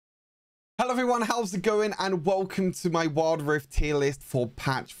Hello everyone, how's it going? And welcome to my Wild Rift tier list for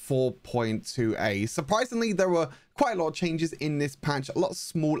patch 4.2a. Surprisingly, there were quite a lot of changes in this patch, a lot of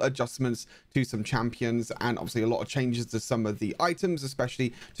small adjustments to some champions, and obviously a lot of changes to some of the items,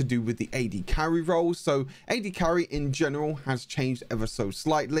 especially to do with the AD carry role. So AD carry in general has changed ever so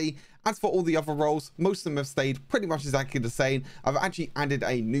slightly. As for all the other roles, most of them have stayed pretty much exactly the same. I've actually added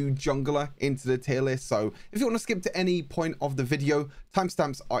a new jungler into the tier list, so if you want to skip to any point of the video,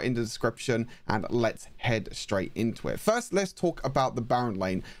 timestamps are in the description, and let's head straight into it. First, let's talk about the Baron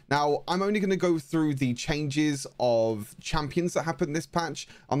lane. Now, I'm only going to go through the changes of champions that happened this patch.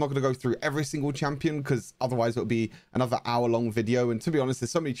 I'm not going to go through every single champion because otherwise it'll be another hour-long video, and to be honest,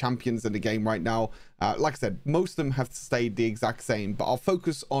 there's so many champions in the game right now. Like I said, most of them have stayed the exact same, but I'll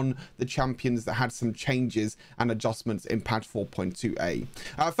focus on the champions that had some changes and adjustments in patch 4.2a.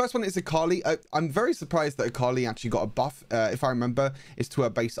 First one is Akali. I'm very surprised that Akali actually got a buff. If I remember, it's to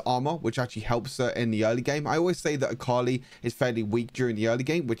her base armor, which actually helps her in the early game. I always say that Akali is fairly weak during the early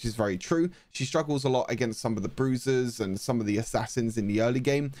game, which is very true. She struggles a lot against some of the bruisers and some of the assassins in the early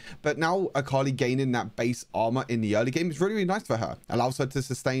game, but now Akali gaining that base armor in the early game is really, really nice for her. Allows her to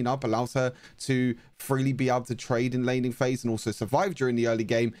sustain up, allows her to freely be able to trade in laning phase and also survive during the early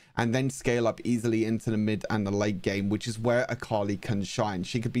game, and then scale up easily into the mid and the late game, which is where Akali can shine.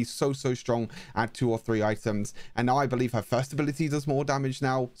 She could be so strong at 2 or 3 items, and now I believe her first ability does more damage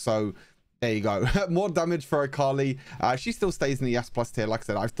now, so there you go. More damage for Akali. She still stays in the S+ tier. Like I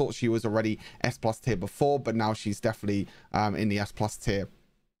said, I thought she was already S+ tier before, but now she's definitely in the S+ tier.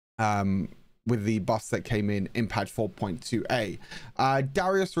 With the buffs that came in patch 4.2a.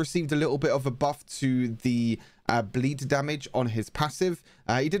 Darius received a little bit of a buff to the bleed damage on his passive.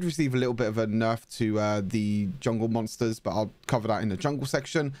 He did receive a little bit of a nerf to the jungle monsters, but I'll cover that in the jungle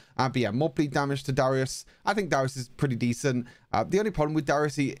section. But yeah, more bleed damage to Darius. I think Darius is pretty decent. The only problem with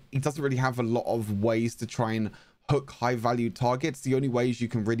Darius, he doesn't really have a lot of ways to try and hook high value targets. The only ways you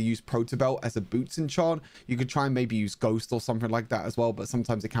can really use Protobelt as a boots enchant. You could try and maybe use Ghost or something like that as well, but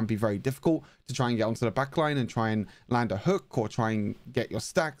sometimes it can be very difficult to try and get onto the backline and try and land a hook or try and get your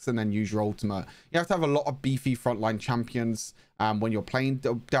stacks and then use your ultimate. You have to have a lot of beefy frontline champions when you're playing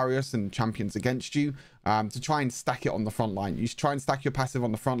Darius and champions against you to try and stack it on the front line. You try and stack your passive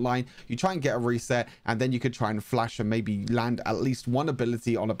on the front line, you try and get a reset, and then you could try and flash and maybe land at least one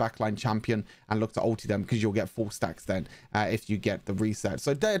ability on a backline champion and look to ulti them, because you'll get full stacks then if you get the reset.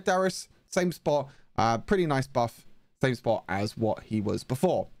 So Darius, same spot, pretty nice buff, same spot as what he was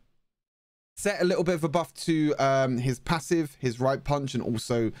before. Set a little bit of a buff to his passive, his right punch, and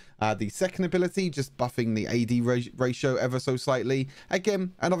also the second ability, just buffing the AD ratio ever so slightly.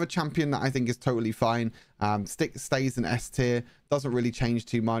 Again, another champion that I think is totally fine. Stays in S tier, doesn't really change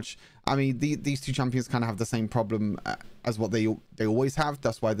too much. I mean, these two champions kind of have the same problem as what they always have.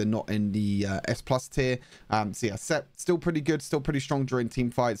 That's why they're not in the S+ tier. So yeah, Set still pretty good, still pretty strong during team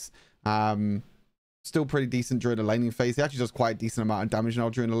fights. Still pretty decent during the laning phase. He actually does quite a decent amount of damage now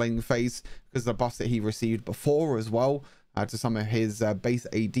during the laning phase because of the buffs that he received before as well to some of his base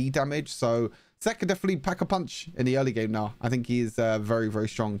AD damage. So Set could definitely pack a punch in the early game now. I think he is very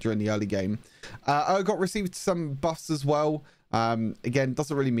strong during the early game. Urgot received some buffs as well. Again,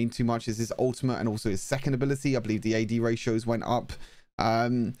 doesn't really mean too much. Is his ultimate and also his second ability. I believe the AD ratios went up.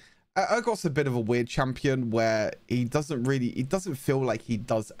 Urgot's a bit of a weird champion where he doesn't feel like he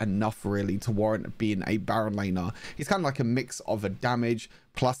does enough really to warrant being a Baron laner. He's kind of like a mix of a damage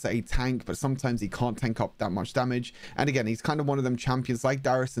plus a tank, but sometimes he can't tank up that much damage. And again, he's kind of one of them champions like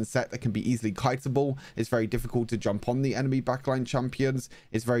Darius and Set that can be easily kiteable. It's very difficult to jump on the enemy backline champions.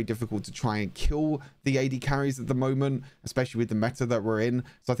 It's very difficult to try and kill the AD carries at the moment, especially with the meta that we're in.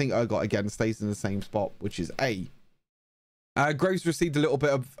 So I think Urgot again stays in the same spot, which is A. Graves received a little bit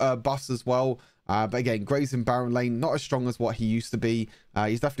of buffs as well, but again, Graves in Baron lane not as strong as what he used to be.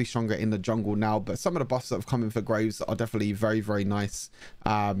 He's definitely stronger in the jungle now, but some of the buffs that have come in for Graves are definitely very nice,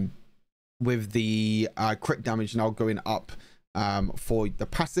 with the crit damage now going up for the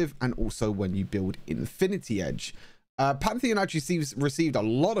passive, and also when you build Infinity Edge. Pantheon actually received a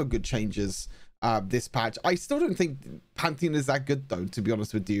lot of good changes this patch. I still don't think Pantheon is that good though, to be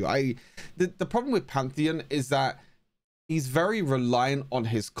honest with you. The problem with Pantheon is that he's very reliant on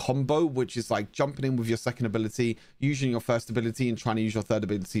his combo, which is like jumping in with your second ability, using your first ability, and trying to use your third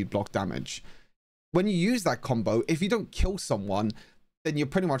ability to block damage. When you use that combo, if you don't kill someone, then you're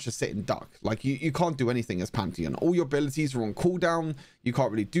pretty much a sitting duck. Like you can't do anything as Pantheon. All your abilities are on cooldown. You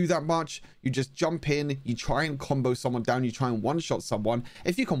can't really do that much. You just jump in, you try and combo someone down, you try and one-shot someone.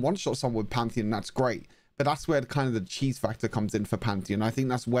 If you can one-shot someone with Pantheon, that's great. but that's where kind of the cheese factor comes in for Pantheon. I think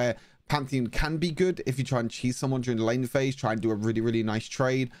that's where Pantheon can be good if you try and cheese someone during the lane phase, try and do a really nice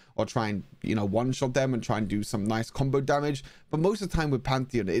trade, or try and, you know, one-shot them and try and do some nice combo damage. But most of the time with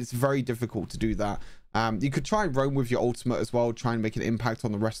Pantheon, it's very difficult to do that. You could try and roam with your ultimate as well, try and make an impact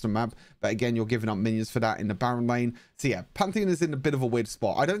on the rest of the map, but again, you're giving up minions for that in the Baron lane. So yeah, Pantheon is in a bit of a weird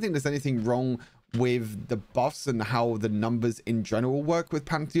spot. I don't think there's anything wrong with the buffs and how the numbers in general work with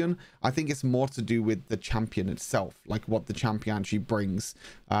Pantheon. I think it's more to do with the champion itself, like what the champion actually brings,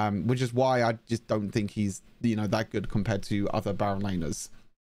 which is why I just don't think he's, you know, that good compared to other Baron laners.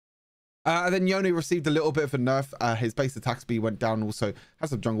 And then Yone received a little bit of a nerf. His base attack speed went down, also has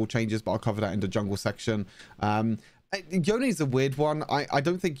some jungle changes, but I'll cover that in the jungle section. Yone is a weird one. I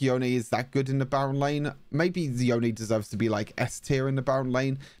don't think Yone is that good in the Baron lane. Maybe Yone deserves to be like S tier in the Baron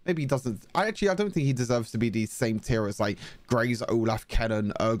lane. Maybe he doesn't. I don't think he deserves to be the same tier as like Graze, Olaf,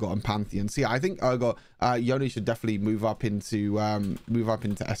 Kennen, Urgot, and Pantheon. So yeah, I think Yone should definitely move up into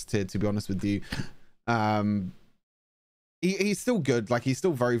S tier, to be honest with you. He's still good. Like, he's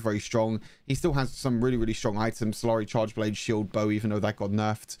still very strong. He still has some really strong items. Solari, Charge Blade, Shield, Bow, even though that got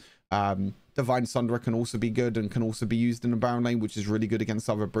nerfed. Divine Sunderer can also be good and can also be used in the Baron lane, which is really good against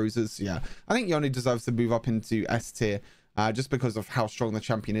other bruisers. Yeah, I think Yone deserves to move up into S tier, just because of how strong the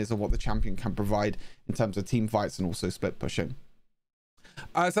champion is and what the champion can provide in terms of team fights and also split pushing.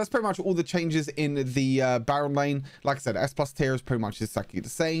 So that's pretty much all the changes in the Baron lane. Like I said, S+ tier is pretty much exactly the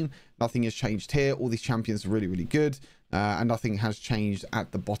same. Nothing has changed here. All these champions are really good, and nothing has changed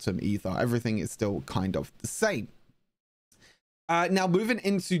at the bottom either. Everything is still kind of the same. Now moving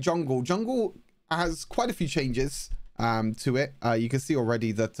into jungle. Jungle has quite a few changes to it. You can see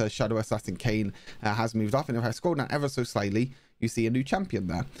already that Shadow Assassin Kayn has moved up, and if I scroll down ever so slightly, you see a new champion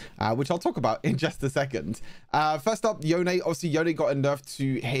there, which I'll talk about in just a second. First up, Yone. Obviously, Yone got a nerf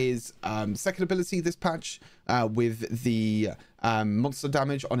to his second ability this patch, with the monster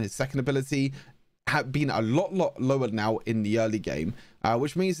damage on his second ability have been a lot lower now in the early game,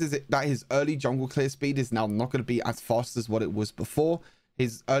 which means that his early jungle clear speed is now not going to be as fast as what it was before.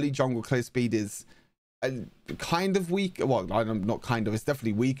 His early jungle clear speed is kind of weak. Well, not kind of, it's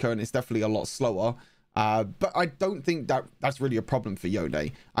definitely weaker, and it's definitely a lot slower. But I don't think that that's really a problem for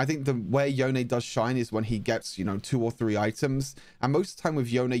Yone. I think where Yone does shine is when he gets, you know, 2 or 3 items. And most of the time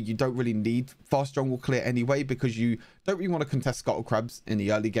with Yone, you don't really need fast jungle clear anyway, because you don't really want to contest Scuttle Crabs in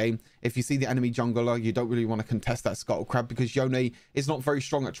the early game. If you see the enemy jungler, you don't really want to contest that Scuttle Crab, because Yone is not very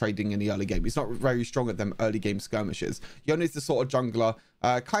strong at trading in the early game. He's not very strong at them early game skirmishes. Yone is the sort of jungler,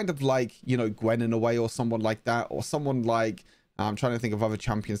 kind of like, you know, Gwen in a way, or someone like that, or someone like... I'm trying to think of other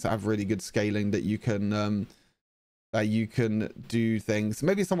champions that have really good scaling that you can do things.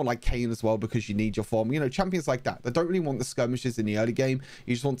 Maybe someone like Kayn as well, because you need your form. You know, champions like that don't really want the skirmishes in the early game.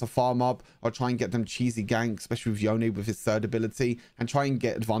 You just want to farm up or try and get them cheesy ganks, especially with Yone with his third ability, and try and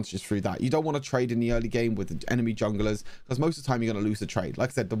get advantages through that. You don't want to trade in the early game with the enemy junglers, because most of the time you're going to lose the trade. Like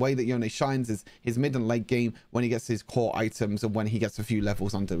I said, the way that Yone shines is his mid and late game, when he gets his core items and when he gets a few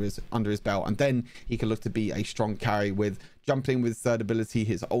levels under his belt, and then he can look to be a strong carry with jumping with third ability,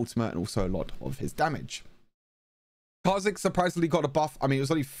 his ultimate, and also a lot of his damage. Kha'Zix surprisingly got a buff. I mean, it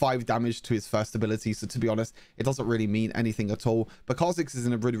was only 5 damage to his first ability, so to be honest, it doesn't really mean anything at all. But Kha'Zix is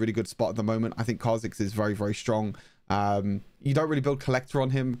in a really good spot at the moment. I think Kha'Zix is very strong. You don't really build Collector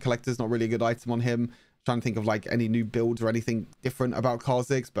on him. Collector's not really a good item on him. Trying to think of like any new builds or anything different about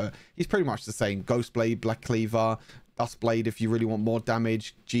Kha'Zix, but he's pretty much the same. Ghost Blade, Black Cleaver, Dust Blade if you really want more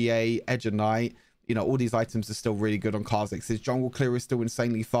damage, GA, Edge of Night. You know, all these items are still really good on Kha'Zix. His jungle clear is still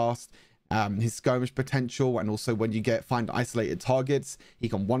insanely fast. His skirmish potential, and also when you find isolated targets, he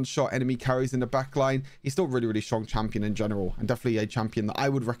can one-shot enemy carries in the backline. He's still really strong champion in general, and definitely a champion that I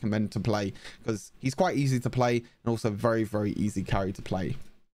would recommend to play, because he's quite easy to play and also very easy carry to play.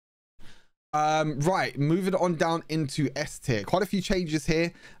 Right, moving on down into S tier. Quite a few changes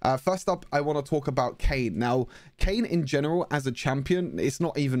here. First up, I want to talk about Kayn. Now, Kayn in general as a champion, it's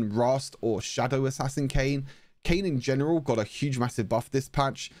not even Rast or Shadow Assassin Kayn. Kayn in general got a huge massive buff this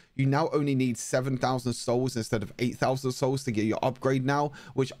patch. You now only need 7,000 souls instead of 8,000 souls to get your upgrade now,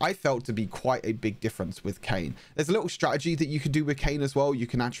 which I felt to be quite a big difference with Kayn. There's a little strategy that you can do with Kayn as well. You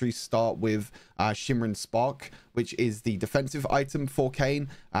can actually start with Shimmering Spark, which is the defensive item for Kayn.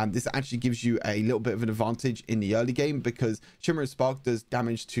 This actually gives you a little bit of an advantage in the early game, because Shimmering Spark does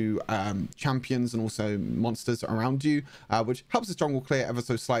damage to champions and also monsters around you, which helps the jungle clear ever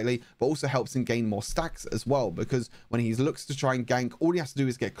so slightly, but also helps him gain more stacks as well, because when he looks to try and gank, all he has to do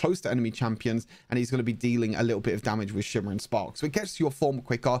is get close to enemy champions, and he's going to be dealing a little bit of damage with Shimmer and Spark. So it gets to your form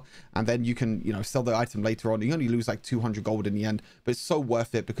quicker, and then you can, you know, sell the item later on. You only lose like 200 gold in the end, but it's so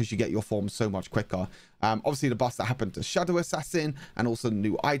worth it because you get your form so much quicker. Obviously the buffs that happened to Shadow Assassin and also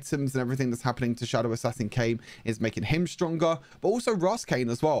new items and everything that's happening to Shadow Assassin Kane is making him stronger, but also Rust Kane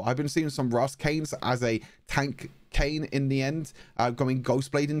as well. I've been seeing some Rust Kanes as a tank Kane in the end, going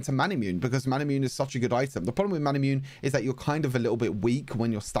Ghostblade into Manimune, because Manimune is such a good item. The problem with Manimune is that you're kind of a little bit weak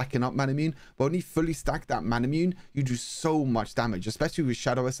when you're stacking up Manimune, but when you fully stack that Manimune, you do so much damage, especially with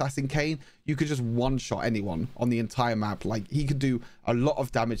Shadow Assassin Kane. You could just one-shot anyone on the entire map. Like, he could do a lot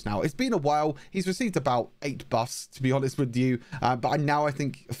of damage now. It's been a while. He's received about 8 buffs, to be honest with you, but now I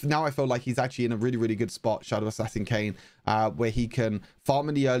feel like he's actually in a really, really good spot, Shadow Assassin Kane, where he can farm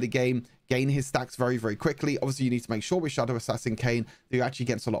in the early game, gain his stacks very, very quickly. Obviously, you need to make sure with Shadow Assassin Kane that you actually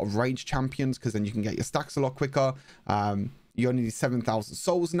get a lot of ranged champions, because then you can get your stacks a lot quicker. You only need 7,000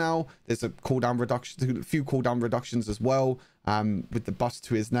 souls now. There's a cooldown reduction, a few cooldown reductions as well, with the buffs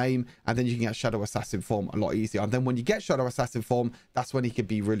to his name, and then you can get Shadow Assassin form a lot easier. And then when you get Shadow Assassin form, that's when he could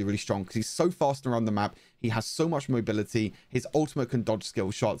be really, really strong, because he's so fast around the map. He has so much mobility. His ultimate can dodge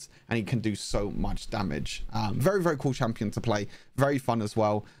skill shots, and he can do so much damage. Very, very cool champion to play. Very fun as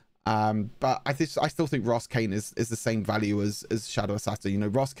well. But I still think Ross Kane is the same value as Shadow Assassin. You know,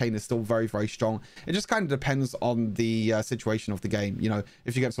 Ross Kane is still very, very strong. It just kind of depends on the situation of the game. You know,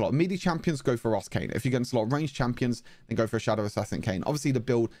 if you get a lot of melee champions, go for Ross Kane. If you get a lot of ranged champions, then go for Shadow Assassin Kane. Obviously, the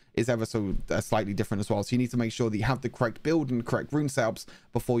build is ever so slightly different as well, so you need to make sure that you have the correct build and the correct rune setups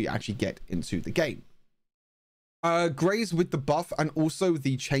before you actually get into the game. Graze with the buff, and also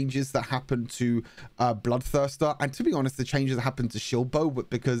the changes that happened to Bloodthirster, and to be honest, the changes that happened to Shield Bow,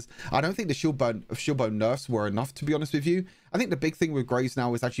 because I don't think the Shield Bow nerfs were enough, to be honest with you. I think the big thing with Graze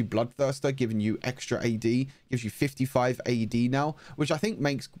now is actually Bloodthirster giving you extra AD, gives you 55 AD now, which I think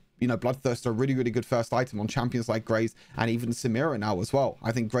makes, you know, Bloodthirster a really, really good first item on champions like Graze, and even Samira now as well.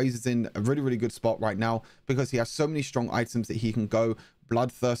 I think Graze is in a really, really good spot right now because he has so many strong items that he can go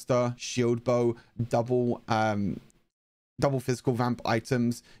Bloodthirster, Shield Bow, double physical vamp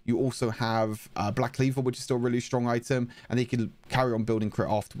items. You also have Black Cleaver, which is still a really strong item, and you can carry on building crit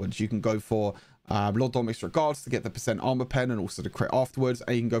afterwards. You can go for Lord Dominic's Regards to get the percent armor pen and also the crit afterwards,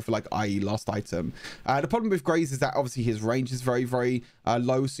 and you can go for like IE last item. The problem with Graze is that obviously his range is very, very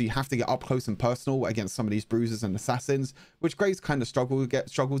low, so you have to get up close and personal against some of these bruisers and assassins, which Graze kind of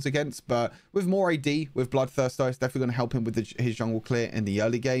struggles against. But with more AD, with Bloodthirster, it's definitely going to help him with his jungle clear in the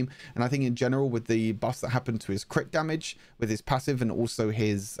early game. And I think in general, with the buffs that happened to his crit damage, with his passive, and also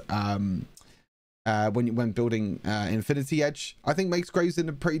his when building Infinity Edge, I think makes Graves in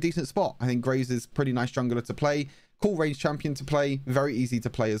a pretty decent spot. I think Graves is pretty nice jungler to play, cool range champion to play, very easy to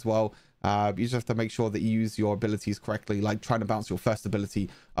play as well. You just have to make sure that you use your abilities correctly, like trying to bounce your first ability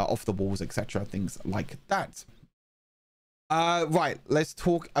off the walls, etc., things like that. Right, let's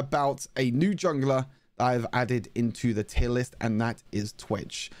talk about a new jungler that I've added into the tier list, and that is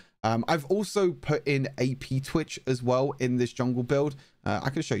Twitch. I've also put in AP Twitch as well in this jungle build.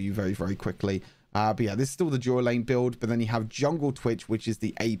 I can show you very, very quickly. But yeah, this is still the dual lane build, but then you have Jungle Twitch, which is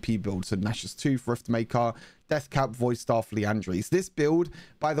the AP build. So Nash's Tooth, Riftmaker, Deathcap, Void Staff, Leandries. This build,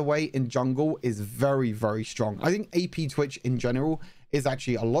 by the way, in jungle is very, very strong. I think AP Twitch in general is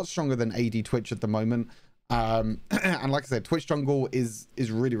actually a lot stronger than AD Twitch at the moment. And like I said, Twitch jungle is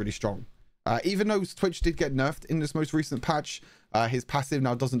really, really strong. Even though Twitch did get nerfed in this most recent patch, his passive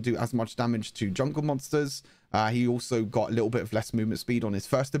now doesn't do as much damage to jungle monsters. He also got a little bit of less movement speed on his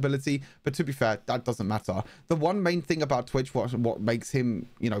first ability, but to be fair, that doesn't matter. The one main thing about Twitch, what makes him,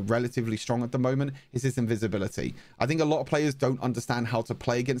 you know, relatively strong at the moment, is his invisibility. I think a lot of players don't understand how to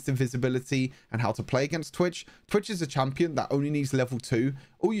play against invisibility and how to play against Twitch. Twitch is a champion that only needs level 2.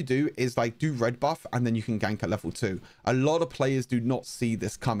 All you do is like do red buff and then you can gank at level 2. A lot of players do not see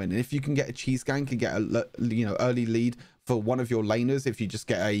this coming, and if you can get a cheese gank and get a, you know, early lead for one of your laners, if you just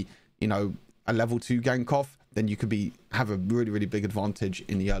get a, you know, a level 2 gank off, then you could have a really, really big advantage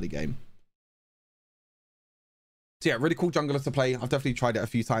in the early game. So yeah, really cool jungler to play. I've definitely tried it a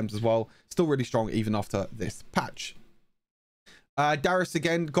few times as well. Still really strong even after this patch. Darius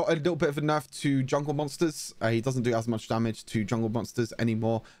again got a little bit of a nerf to jungle monsters. He doesn't do as much damage to jungle monsters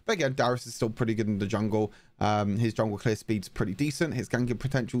anymore, but again, Darius is still pretty good in the jungle. His jungle clear speed's pretty decent. His ganking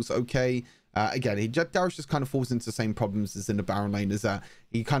potential's okay. Again, Darius just kind of falls into the same problems as in the Baron lane, is that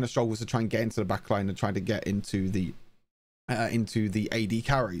he kind of struggles to try and get into the back line and try to get into the AD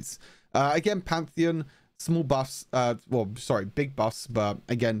carries. Again, Pantheon, small buffs, well, sorry, big buffs, but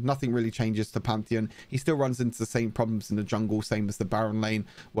again, nothing really changes to Pantheon. He still runs into the same problems in the jungle, same as the Baron lane,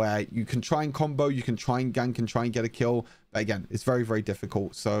 where you can try and combo, you can try and gank and try and get a kill, but again, it's very, very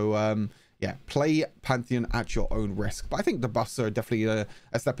difficult. So yeah, play Pantheon at your own risk. But I think the buffs are definitely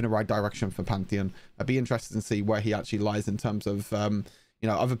a step in the right direction for Pantheon. I'd be interested to see where he actually lies in terms of you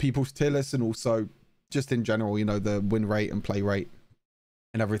know, other people's tier lists, and also just in general, you know, the win rate and play rate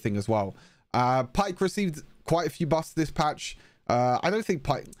and everything as well. Pyke received quite a few buffs this patch. I don't think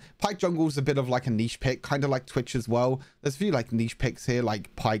Pyke jungle's a bit of like a niche pick, kind of like Twitch as well. There's a few like niche picks here,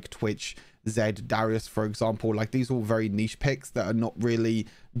 like Pyke, Twitch, Zed, Darius, for example. Like these are all very niche picks that are not really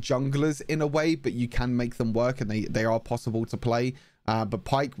junglers in a way, but you can make them work, and they are possible to play. But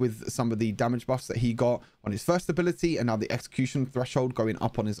Pyke, with some of the damage buffs that he got on his first ability, and now the execution threshold going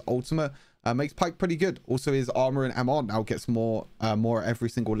up on his ultimate, makes Pyke pretty good. Also, his armor and MR now gets more at every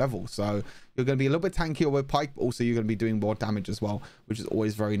single level. So you're going to be a little bit tankier with Pyke, but also you're going to be doing more damage as well, which is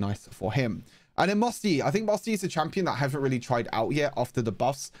always very nice for him. And then Musty, I think Musty is a champion that I haven't really tried out yet after the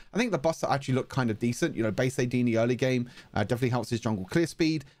buffs. I think the buffs actually look kind of decent. You know, base AD in the early game definitely helps his jungle clear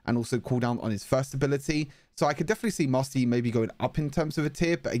speed and also cooldown on his first ability. So I could definitely see Musty maybe going up in terms of a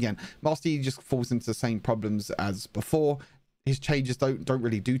tier. But again, Musty just falls into the same problems as before. His changes don't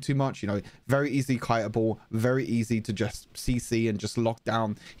really do too much. You know, very easily kiteable, very easy to just CC and just lock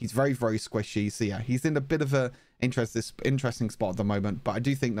down. He's very, very squishy. So yeah, he's in a bit of a interesting spot at the moment. But I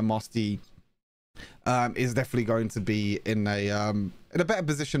do think the Musty is definitely going to be in a better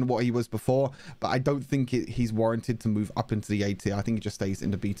position than what he was before, but I don't think he's warranted to move up into the A tier. I think he just stays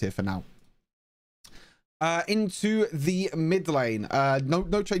in the B tier for now. Into the mid lane,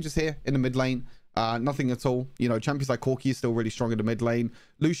 no changes here in the mid lane. Nothing at all. You know, champions like Corki is still really strong in the mid lane.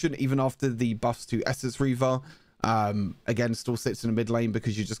 Lucian, even after the buffs to Essence Reaver, again still sits in the mid lane,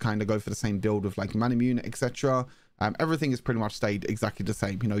 because you just kind of go for the same build with like Manimune, etc. Everything has pretty much stayed exactly the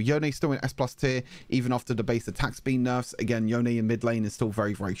same. You know, Yone still in S+ tier, even after the base attack speed nerfs. Again, Yone in mid lane is still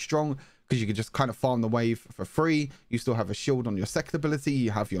very, very strong, because you can just kind of farm the wave for free. You still have a shield on your second ability.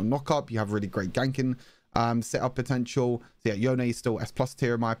 You have your knock up. You have really great ganking setup potential. So yeah, Yone is still S+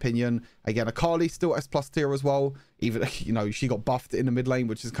 tier in my opinion. Again, Akali still S+ tier as well. Even, you know, she got buffed in the mid lane,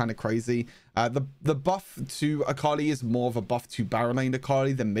 which is kind of crazy. The buff to Akali is more of a buff to Baron lane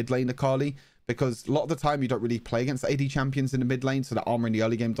Akali than mid lane Akali, because a lot of the time you don't really play against AD champions in the mid lane, so the armor in the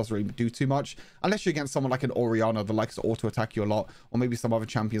early game doesn't really do too much, unless you're against someone like an Orianna that likes to auto attack you a lot, or maybe some other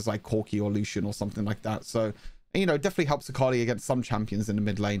champions like Corki or Lucian or something like that. So, you know, definitely helps Akali against some champions in the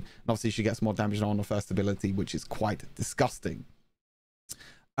mid lane, and obviously she gets more damage on her first ability, which is quite disgusting.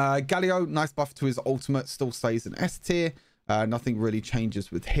 Galio, nice buff to his ultimate, still stays in S tier. Nothing really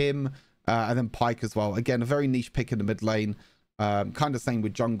changes with him. And then Pyke as well, again a very niche pick in the mid lane. Kind of same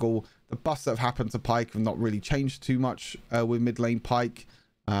with jungle. The buffs that have happened to Pyke have not really changed too much with mid lane Pyke,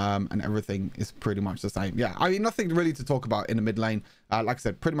 and everything is pretty much the same. Yeah, I mean, nothing really to talk about in the mid lane. Like I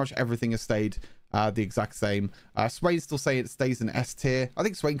said, pretty much everything has stayed the exact same. Swain still saying it stays in S tier. I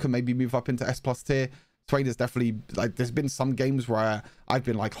think Swain can maybe move up into S+ tier. Swain is definitely, like, there's been some games where I've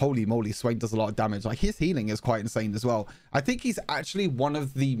been like, holy moly, Swain does a lot of damage. Like, his healing is quite insane as well. I think he's actually one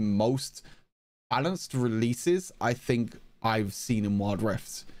of the most balanced releases I think I've seen in Wild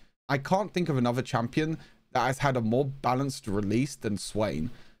Rifts. I can't think of another champion that has had a more balanced release than Swain,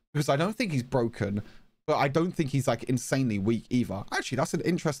 because I don't think he's broken, but I don't think he's like insanely weak either. Actually, that's an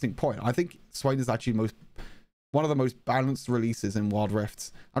interesting point. I think Swain is actually one of the most balanced releases in Wild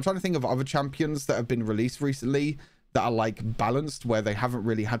Rifts. I'm trying to think of other champions that have been released recently that are like balanced, where they haven't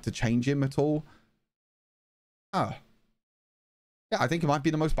really had to change him at all. Yeah, I think it might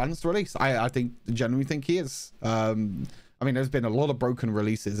be the most balanced release. I genuinely think he is. I mean, there's been a lot of broken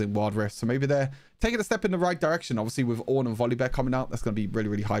releases in Wild Rift, so maybe they're taking a step in the right direction. Obviously, with Ornn and Volibear coming out, that's going to be really,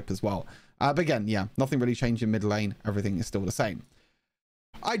 really hype as well. But again, yeah, nothing really changed in mid lane. Everything is still the same.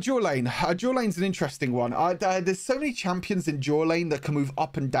 Dual lane. Dual lane's an interesting one. There's so many champions in dual lane that can move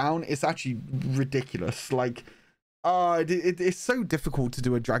up and down. It's actually ridiculous. Like, it's so difficult to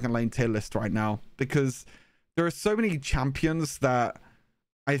do a Dragon Lane tier list right now, because there are so many champions that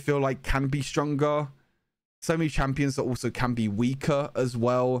I feel like can be stronger. So many champions that also can be weaker as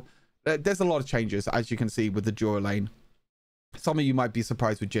well. There's a lot of changes, as you can see, with the dual lane. Some of you might be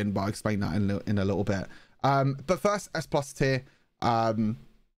surprised with Jhin, but I'll explain that in a little bit. But first, S+ tier.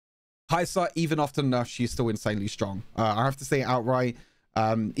 Kaisa, even after nerf, she's still insanely strong. I have to say it outright.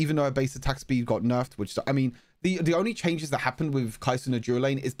 Even though her base attack speed got nerfed, which, I mean, The only changes that happened with Kai'Sa in the dual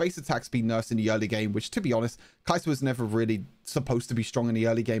lane is base attack speed nerfs in the early game, which, to be honest, Kai'Sa was never really supposed to be strong in the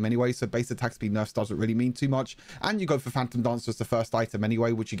early game anyway, so base attack speed nerfs doesn't really mean too much. And you go for Phantom Dancer as the first item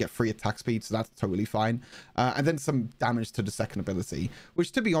anyway, which you get free attack speed, so that's totally fine. And then some damage to the second ability,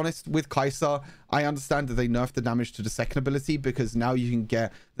 which, to be honest, with Kai'Sa, I understand that they nerfed the damage to the second ability because now you can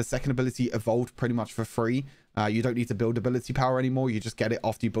get the second ability evolved pretty much for free. You don't need to build ability power anymore. You just get it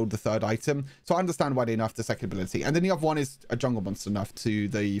after you build the third item. So I understand why they nerfed the second ability. And then the other one is a jungle monster nerf to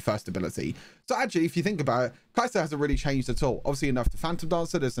the first ability. So actually, if you think about it, Kai'Sa hasn't really changed at all. Obviously, enough to Phantom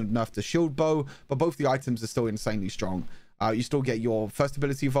Dancer, there's enough to Shield Bow, but both the items are still insanely strong. You still get your first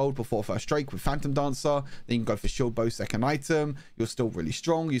ability evolved before first Drake with Phantom Dancer. Then you can go for Shield Bow second item. You're still really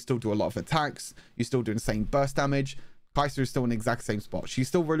strong. You still do a lot of attacks. You still do insane burst damage. Kai'Sa is still in the exact same spot. She's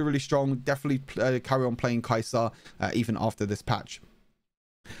still really, really strong. Definitely carry on playing Kai'Sa even after this patch.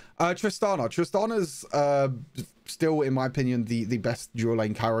 Tristana. Tristana's still, in my opinion, the best dual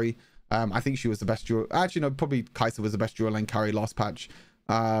lane carry. I think she was the best dual... Actually, no, probably Kai'Sa was the best dual lane carry last patch.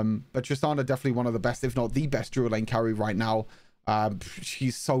 But Tristana definitely one of the best, if not the best dual lane carry right now.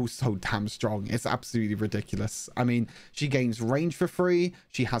 She's so damn strong. It's absolutely ridiculous. I mean, she gains range for free.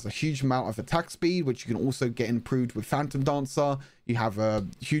 She has a huge amount of attack speed, which you can also get improved with Phantom Dancer. You have a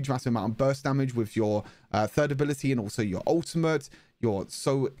huge massive amount of burst damage with your third ability and also your ultimate. You're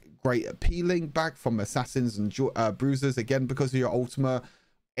so great at peeling back from assassins and bruisers, again because of your ultimate.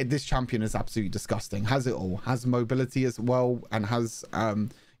 This champion is absolutely disgusting. Has it all. Has mobility as well, and has you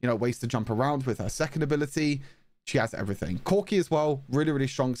know, ways to jump around with her second ability. She has everything. Corki as well, really, really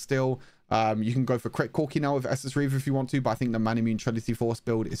strong still. You can go for crit Corki now with SS Reaver if you want to, but I think the Man Immune Trinity Force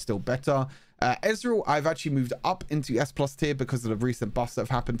build is still better. Ezreal, I've actually moved up into S+ tier because of the recent buffs that have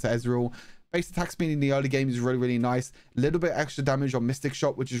happened to Ezreal. Base attack speed in the early game is really, really nice. A little bit extra damage on Mystic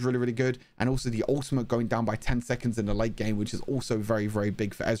Shot, which is really, really good. And also the ultimate going down by 10 seconds in the late game, which is also very, very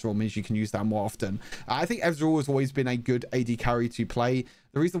big for Ezreal. Means you can use that more often. I think Ezreal has always been a good AD carry to play.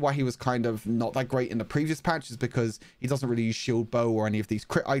 The reason why he was kind of not that great in the previous patch is because he doesn't really use Shield Bow or any of these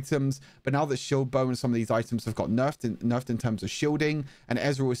crit items. But now that Shield Bow and some of these items have got nerfed in terms of shielding, and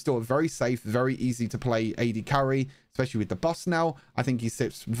Ezreal is still a very safe, very easy to play AD carry, especially with the buffs now, I think he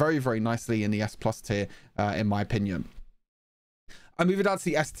sits very, very nicely in the S+ tier, in my opinion. I'm moving down to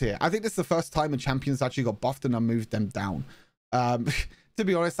the S tier. I think this is the first time a champion's actually got buffed and I moved them down. To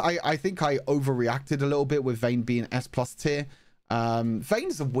be honest, I think I overreacted a little bit with Vayne being S+ tier.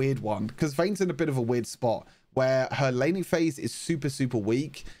 Vayne's a weird one because Vayne's in a bit of a weird spot where her laning phase is super, super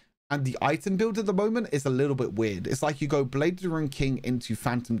weak. And the item build at the moment is a little bit weird. It's like you go Blade of the Rune King into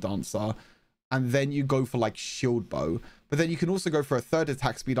Phantom Dancer, and then you go for like Shield Bow. But then you can also go for a third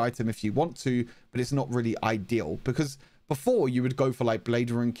attack speed item if you want to, but it's not really ideal because before you would go for like Blade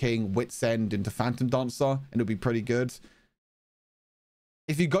of the Rune King, Wit's End into Phantom Dancer, and it'll be pretty good.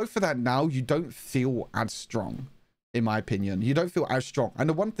 If you go for that now, you don't feel as strong, in my opinion. You don't feel as strong. And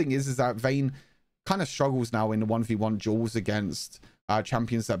the one thing is that Vayne kind of struggles now in the 1v1 duels against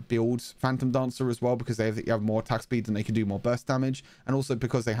champions that build Phantom Dancer as well, because they have more attack speed and they can do more burst damage, and also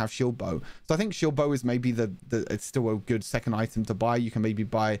because they have Shield Bow. So I think Shield Bow is maybe it's still a good second item to buy. You can maybe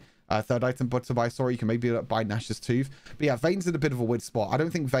buy a third item to buy, sorry, you can maybe buy Nash's Tooth. But yeah, Vayne's in a bit of a weird spot. I don't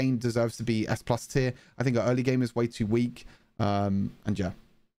think Vayne deserves to be S+ tier. I think her early game is way too weak. And yeah,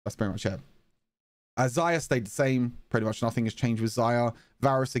 that's pretty much it. Xayah stayed the same. Pretty much nothing has changed with Xayah.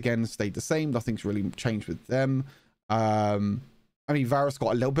 Varus again stayed the same. Nothing's really changed with them. I mean, Varus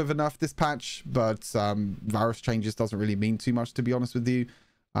got a little bit of a nerf this patch, but Varus changes doesn't really mean too much, to be honest with you.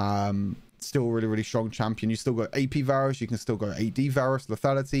 Still a really, really strong champion. You still got AP Varus. You can still go AD Varus,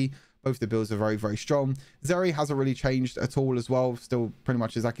 Lethality. Both the builds are very, very strong. Zeri hasn't really changed at all as well. Still pretty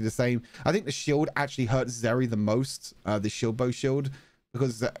much exactly the same. I think the shield actually hurts Zeri the most, the Shield Bow shield,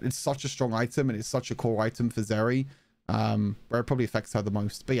 because it's such a strong item and it's such a core item for Zeri, where it probably affects her the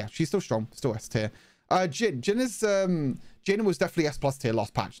most. But yeah, she's still strong, still S tier. Jhin was definitely S+ tier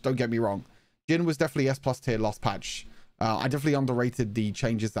last patch. Don't get me wrong. Jhin was definitely S+ tier last patch. I definitely underrated the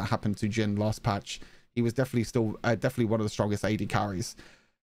changes that happened to Jhin last patch. He was definitely still definitely one of the strongest AD carries.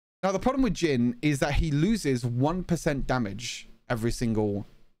 Now the problem with Jhin is that he loses 1% damage every single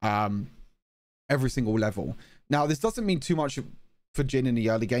level. Now this doesn't mean too much for Jhin in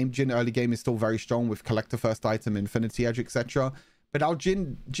the early game. Jhin early game is still very strong with Collector first item, Infinity Edge, etc. But now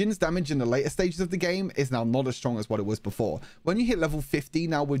Jin's damage in the later stages of the game is now not as strong as what it was before. When you hit level 50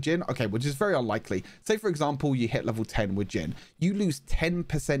 now with Jin, okay, which is very unlikely. Say, for example, you hit level 10 with Jin. You lose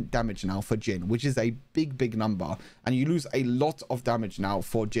 10% damage now for Jin, which is a big number. And you lose a lot of damage now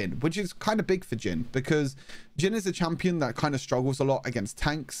for Jin, which is kind of big for Jin, because Jin is a champion that kind of struggles a lot against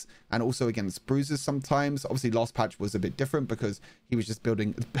tanks and also against bruisers sometimes. Obviously, last patch was a bit different because he was just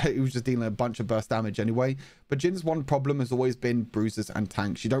dealing a bunch of burst damage anyway. But Jin's one problem has always been bruisers and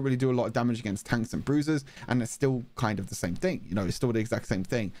tanks. You don't really do a lot of damage against tanks and bruisers, and it's still kind of the same thing. You know, it's still the exact same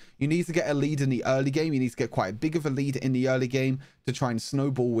thing. You need to get a lead in the early game. You need to get quite a big of a lead in the early game to try and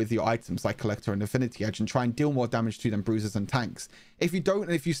snowball with your items like Collector and Affinity Edge and try and deal more damage to them bruisers and tanks. If you don't,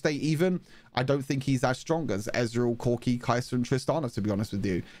 and if you stay even, I don't think he's as strong as Ezreal, Corki, Kai'Sa, and Tristana, to be honest with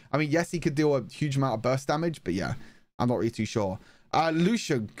you. I mean, yes, he could deal a huge amount of burst damage, but yeah, I'm not really too sure.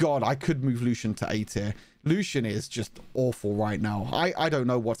 Lucian, God, I could move Lucian to A tier. Lucian is just awful right now. I don't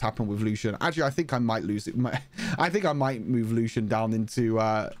know what's happened with Lucian. Actually, I think I might lose it. I think I might move Lucian down into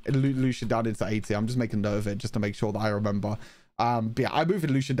A tier. I'm just making note of it just to make sure that I remember. But yeah, I'm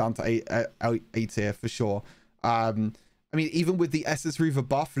moving Lucian down to A tier for sure. I mean, even with the SS Reaver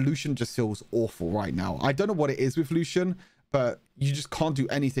buff, Lucian just feels awful right now. I don't know what it is with Lucian, but you just can't do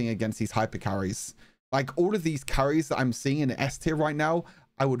anything against these hyper carries. Like, all of these carries that I'm seeing in S tier right now,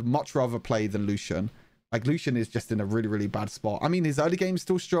 I would much rather play than Lucian. Like, Lucian is just in a really bad spot. I mean, his early game is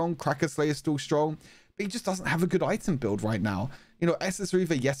still strong. Cracker Slayer is still strong. But he just doesn't have a good item build right now. You know, SS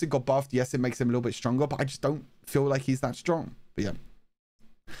Reaver, yes, it got buffed. Yes, it makes him a little bit stronger. But I just don't feel like he's that strong. But yeah.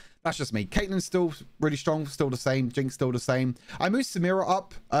 That's just me. Caitlyn's still really strong, still the same. Jinx still the same. I moved Samira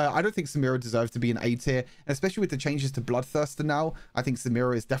up. I don't think Samira deserves to be an A tier, especially with the changes to Bloodthirster now. I think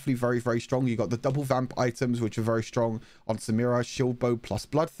Samira is definitely very strong. You got the double vamp items, which are very strong on Samira. Shield Bow plus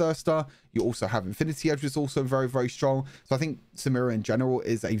Bloodthirster. You also have Infinity Edge, which is also very strong. So I think Samira in general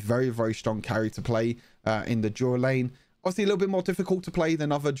is a very strong carry to play in the dual lane. Obviously, a little bit more difficult to play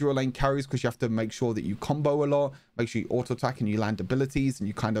than other dual lane carries because you have to make sure that you combo a lot, make sure you auto attack and you land abilities, and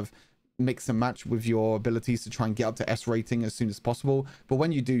you kind of mix and match with your abilities to try and get up to S rating as soon as possible. But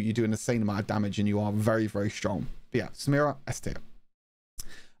when you do, you do an insane amount of damage and you are very strong. But yeah, Samira, S tier.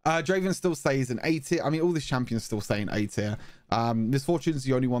 Draven still stays in A tier. I mean, all these champions still stay in A tier. Miss Fortune's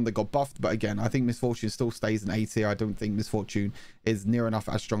the only one that got buffed, but again, I think Miss Fortune still stays in A tier. I don't think Miss Fortune is near enough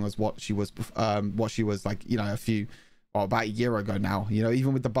as strong as what she was like, you know, about a year ago now. You know,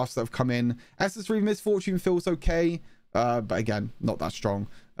 even with the buffs that have come in, SS3 Miss Fortune feels okay, but again, not that strong.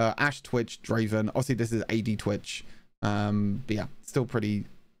 Ashe, Twitch, Draven, obviously this is AD Twitch, but yeah, still pretty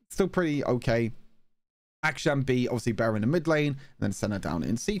okay. Akshan B, obviously better in the mid lane, and then Senna down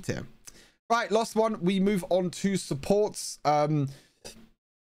in C tier. Right, last one, we move on to supports. I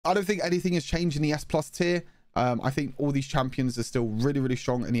don't think anything has changed in the S plus tier. I think all these champions are still really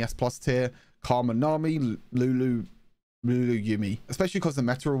strong in the S plus tier. Karma, Nami, Lulu, Yumi, especially because the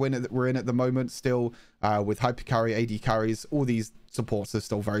meta we're in at the moment still, with hyper carry, AD carries, all these supports are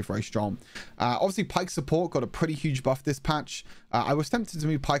still very strong. Obviously Pyke support got a pretty huge buff this patch. I was tempted to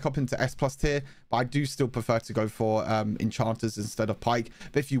move Pyke up into S plus tier, but I do still prefer to go for enchanters instead of Pyke.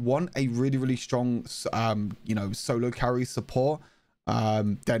 But if you want a really strong you know, solo carry support,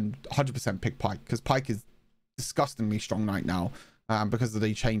 then 100% pick Pyke, because Pyke is disgustingly strong right now, because of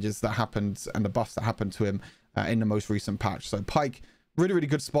the changes that happened and the buffs that happened to him in the most recent patch. So Pyke, really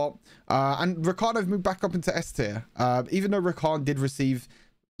good spot. And Rakan have moved back up into S tier. Even though Rakan did receive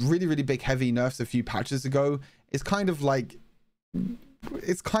really big heavy nerfs a few patches ago, it's kind of like,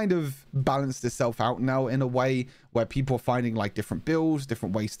 it's kind of balanced itself out now in a way where people are finding like different builds,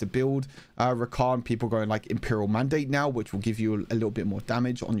 different ways to build Rakan. People going like Imperial Mandate now, which will give you a little bit more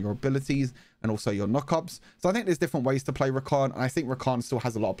damage on your abilities and also your knockups. So I think there's different ways to play Rakan, and I think Rakan still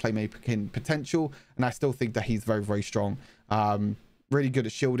has a lot of playmaking potential, and I still think that he's very strong. Really good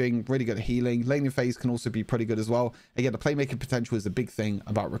at shielding, really good at healing. Laning phase can also be pretty good as well. Again, the playmaking potential is a big thing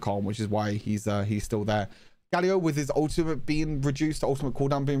about Rakan, which is why he's still there. Galio, with his ultimate being reduced, ultimate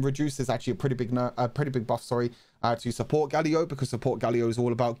cooldown being reduced, is actually a pretty big buff, to support Galio, because support Galio is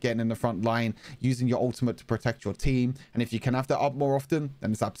all about getting in the front line, using your ultimate to protect your team, and if you can have that up more often,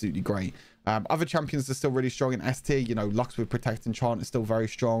 then it's absolutely great. Other champions are still really strong in S tier. You know, Lux with Protect Enchant is still very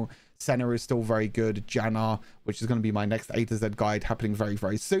strong. Senna is still very good. Janna, which is going to be my next A to Z guide, happening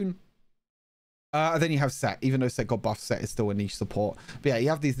very soon. And then you have Set. Even though Set got buffed, Set is still a niche support. But yeah, you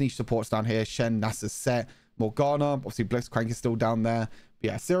have these niche supports down here. Shen, Nasa, Set, Morgana, obviously Blitzcrank is still down there. But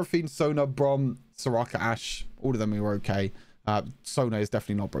yeah, Seraphine, Sona, Brom, Soraka, Ashe, all of them are okay. Sona is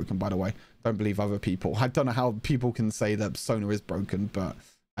definitely not broken, by the way. Don't believe other people. I don't know how people can say that Sona is broken, but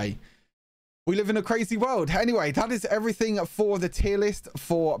hey. We live in a crazy world. Anyway, that is everything for the tier list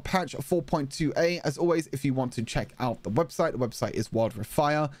for patch 4.2a. As always, if you want to check out the website is Wild Rift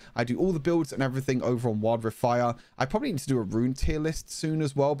Fire. I do all the builds and everything over on Wild Rift Fire. I probably need to do a rune tier list soon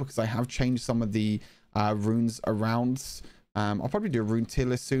as well, because I have changed some of the runes around. I'll probably do a rune tier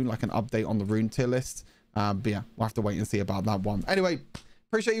list soon, like an update on the rune tier list. But yeah, we'll have to wait and see about that one. Anyway,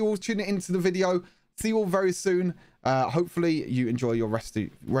 appreciate you all tuning into the video. See you all very soon. Hopefully you enjoy your rest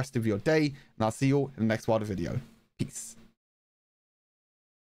of your day, and I'll see you all in the next wild video. Peace.